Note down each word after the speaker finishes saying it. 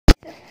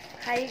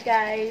Hi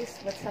guys!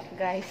 What's up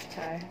guys?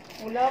 Char.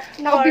 Wala.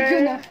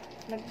 Naka-video na.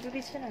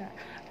 Nag-video na.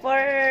 For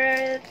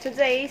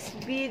today's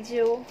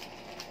video,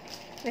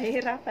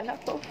 nahihirapan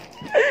ako.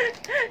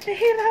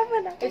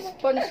 Nahihirapan ako.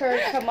 Sponsor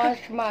sa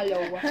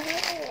marshmallow.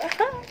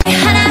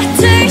 하나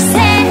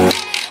둘셋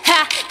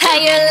how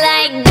you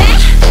like that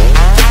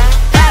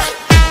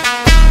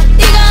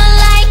you gon'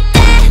 like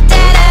that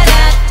da da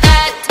da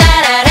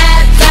da da da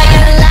how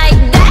you like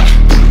that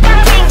how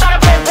you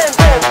like that da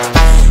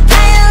da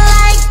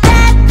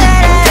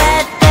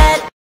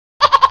da.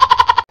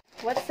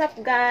 What's up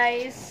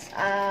guys?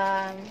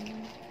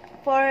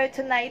 For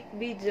tonight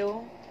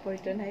video, for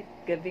tonight,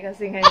 gabi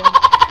kasi ngayon.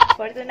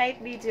 For tonight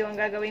video, ang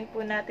gagawin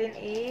po natin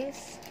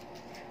is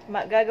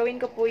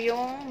gagawin ko po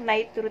yung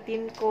night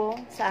routine ko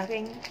sa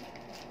aking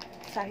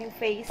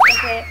face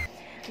kasi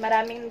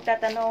maraming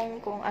tatanong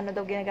kung ano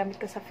daw ginagamit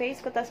ko sa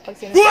face ko, tapos pag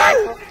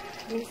sinasabi ko,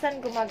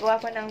 minsan gumagawa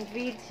ko ng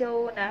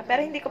video na,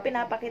 pero hindi ko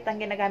pinapakita ang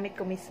ginagamit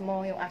ko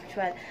mismo, yung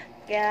actual.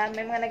 Kaya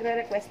may mga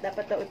nagre-request,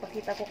 dapat daw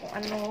ipakita ko kung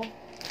ano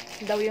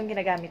daw yung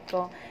ginagamit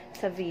ko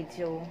sa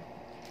video.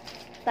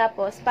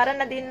 Tapos, para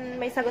na din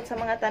may sagot sa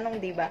mga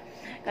tanong, diba?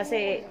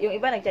 Kasi yung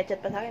iba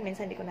nagchat-chat pa sa akin,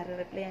 minsan hindi ko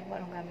nare-replyan kung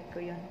anong gamit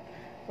ko yun.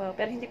 Wow,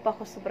 pero hindi pa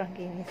ako sobrang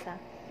kinis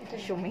ha.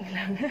 Assuming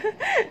lang.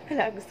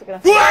 Wala, gusto ko lang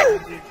sa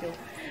video.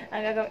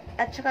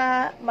 At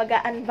saka,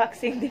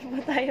 mag-unboxing din po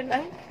tayo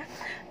ng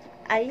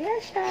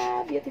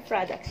Ayesha beauty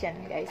products yan,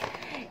 guys.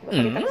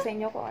 Ipapakita ko sa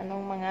inyo kung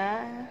anong mga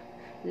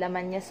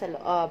laman niya sa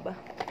loob.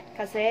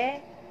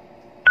 Kasi,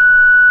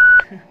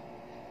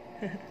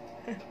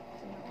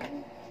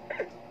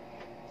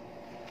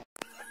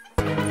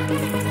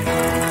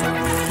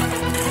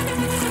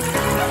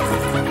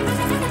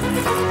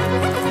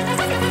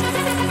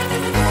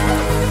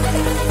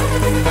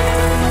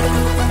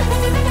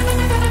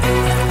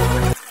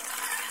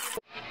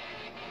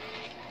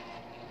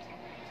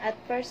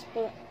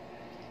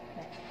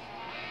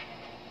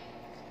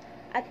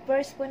 At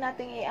first po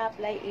natin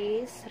i-apply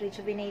is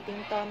rejuvenating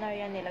toner.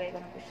 Yan, nilagay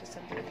ko na po siya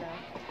sa dula.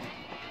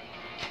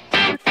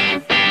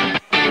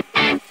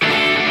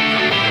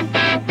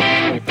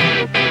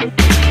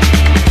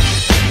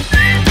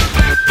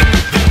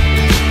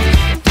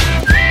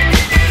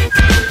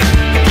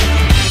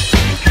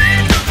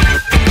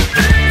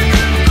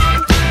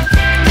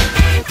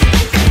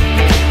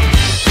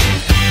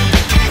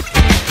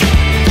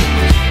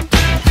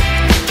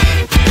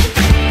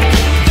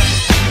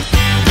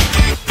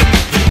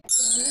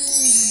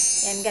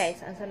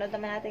 Guys, ang sunod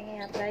naman natin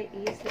i-apply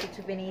is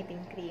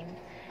rejuvenating cream.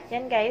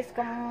 Yan guys,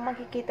 kung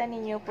makikita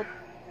ninyo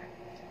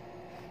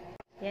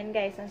yan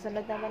guys, ang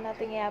sunod naman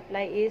natin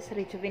i-apply is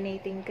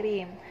rejuvenating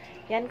cream.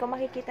 Yan, kung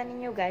makikita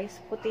ninyo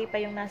guys, puti pa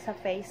yung nasa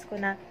face ko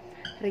na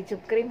rejuv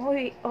cream.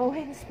 Hoy,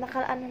 Owens,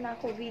 naka-ano na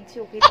ako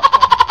video, kita ko.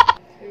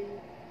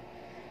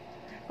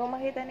 Kung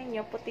makita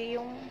ninyo, puti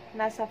yung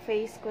nasa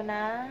face ko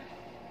na,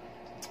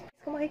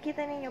 kung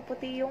makikita ninyo,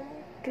 puti yung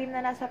cream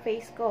na nasa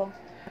face ko.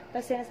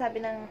 Tapos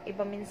sinasabi ng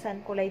iba minsan,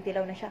 kulay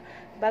dilaw na siya.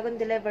 Bagong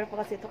deliver po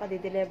kasi ito,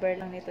 kadi-deliver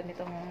lang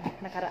nitong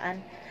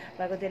nakaraan.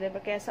 Bagong deliver,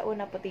 kaya sa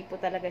una puti po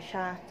talaga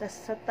siya. Tapos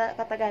sa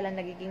katagalan,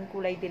 nagiging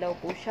kulay dilaw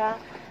po siya.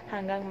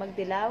 Hanggang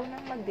magdilaw.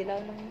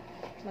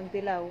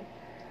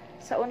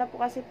 Sa una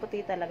po kasi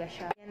puti talaga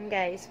siya. Yan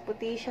guys,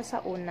 puti siya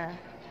sa una.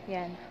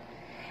 Yan.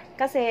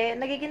 Kasi,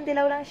 nagiging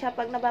dilaw lang siya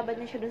pag nababad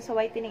na siya dun sa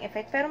whitening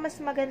effect. Pero mas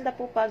maganda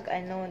po pag,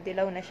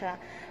 dilaw na siya.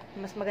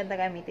 Mas maganda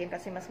gamitin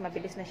kasi mas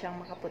mabilis na siyang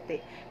makaputi.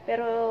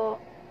 Pero,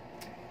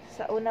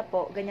 sa una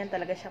po, ganyan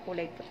talaga siya,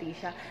 kulay puti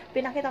siya.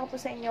 Pinakita ko po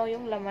sa inyo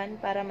yung laman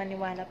para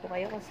maniwala po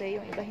kayo kasi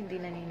yung iba hindi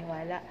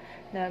naniniwala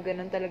na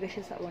ganun talaga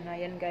siya sa una.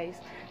 Yan guys.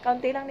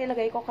 Kaunti lang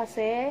nilagay ko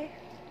kasi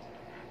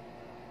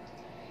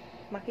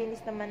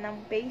makinis naman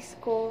ng face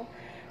ko.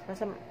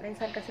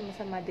 Minsan kasi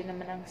masama din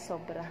naman ang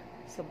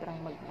sobrang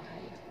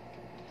magmahal.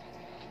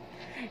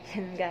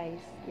 Yan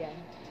guys, yan.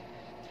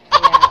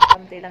 Kaya,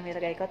 kaunti lang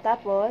nilagay ko.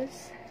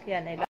 Tapos,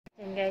 yan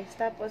guys.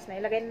 Tapos,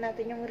 nailagay na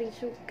natin yung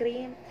rejuv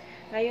cream.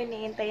 Ngayon,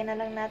 iintayin na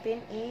lang natin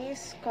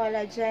is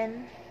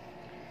collagen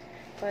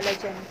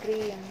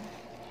cream.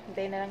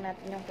 Hintayin na lang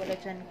natin yung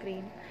collagen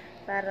cream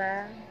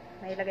para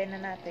nailagay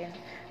na natin.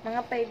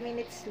 Mga 5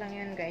 minutes lang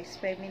yun guys.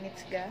 5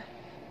 minutes ga.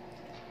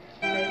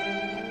 5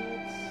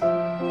 minutes.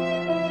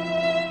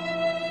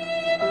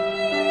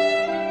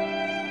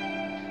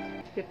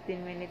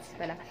 15 minutes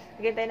pala.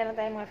 Hintay na lang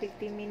tayo mga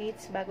 15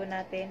 minutes bago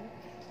natin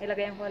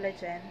ilagay ang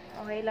collagen.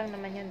 Okay lang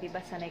naman yun,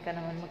 diba? Sanay ka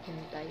naman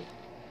maghintay.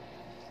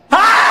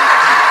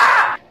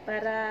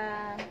 Para,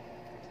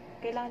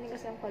 kailangan din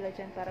kasi ang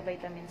collagen para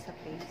vitamin sa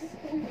face.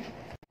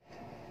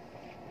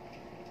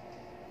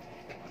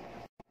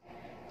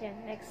 Yan,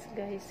 next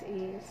guys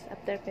is,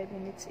 after 5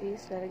 minutes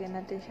is, lalagyan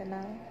natin siya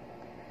ng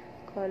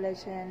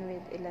collagen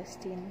with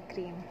elastin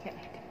cream. Yan.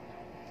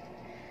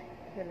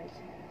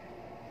 Collagen.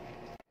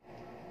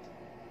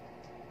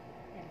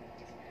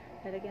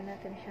 Lalagyan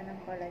natin siya ng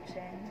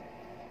collagen.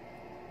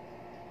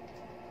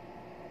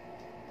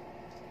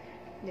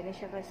 Hindi na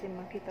siya kasi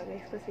makita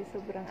guys kasi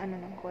sobrang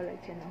ng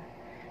collagen.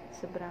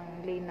 Sobrang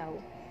linaw.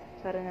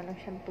 Para na lang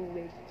siyang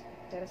tubig.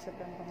 Pero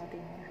sobrang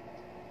pangatin niya.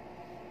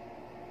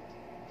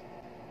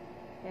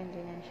 Yan,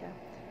 ganyan siya.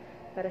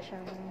 Para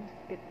siyang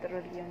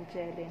petroleum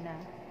jelly na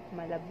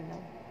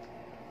malabnaw.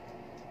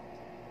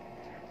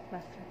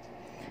 Mas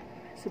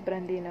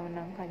sobrang linaw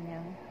ng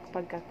kanyang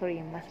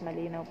pagka-cream. Mas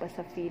malinaw pa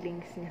sa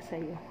feelings niya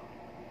sa'yo.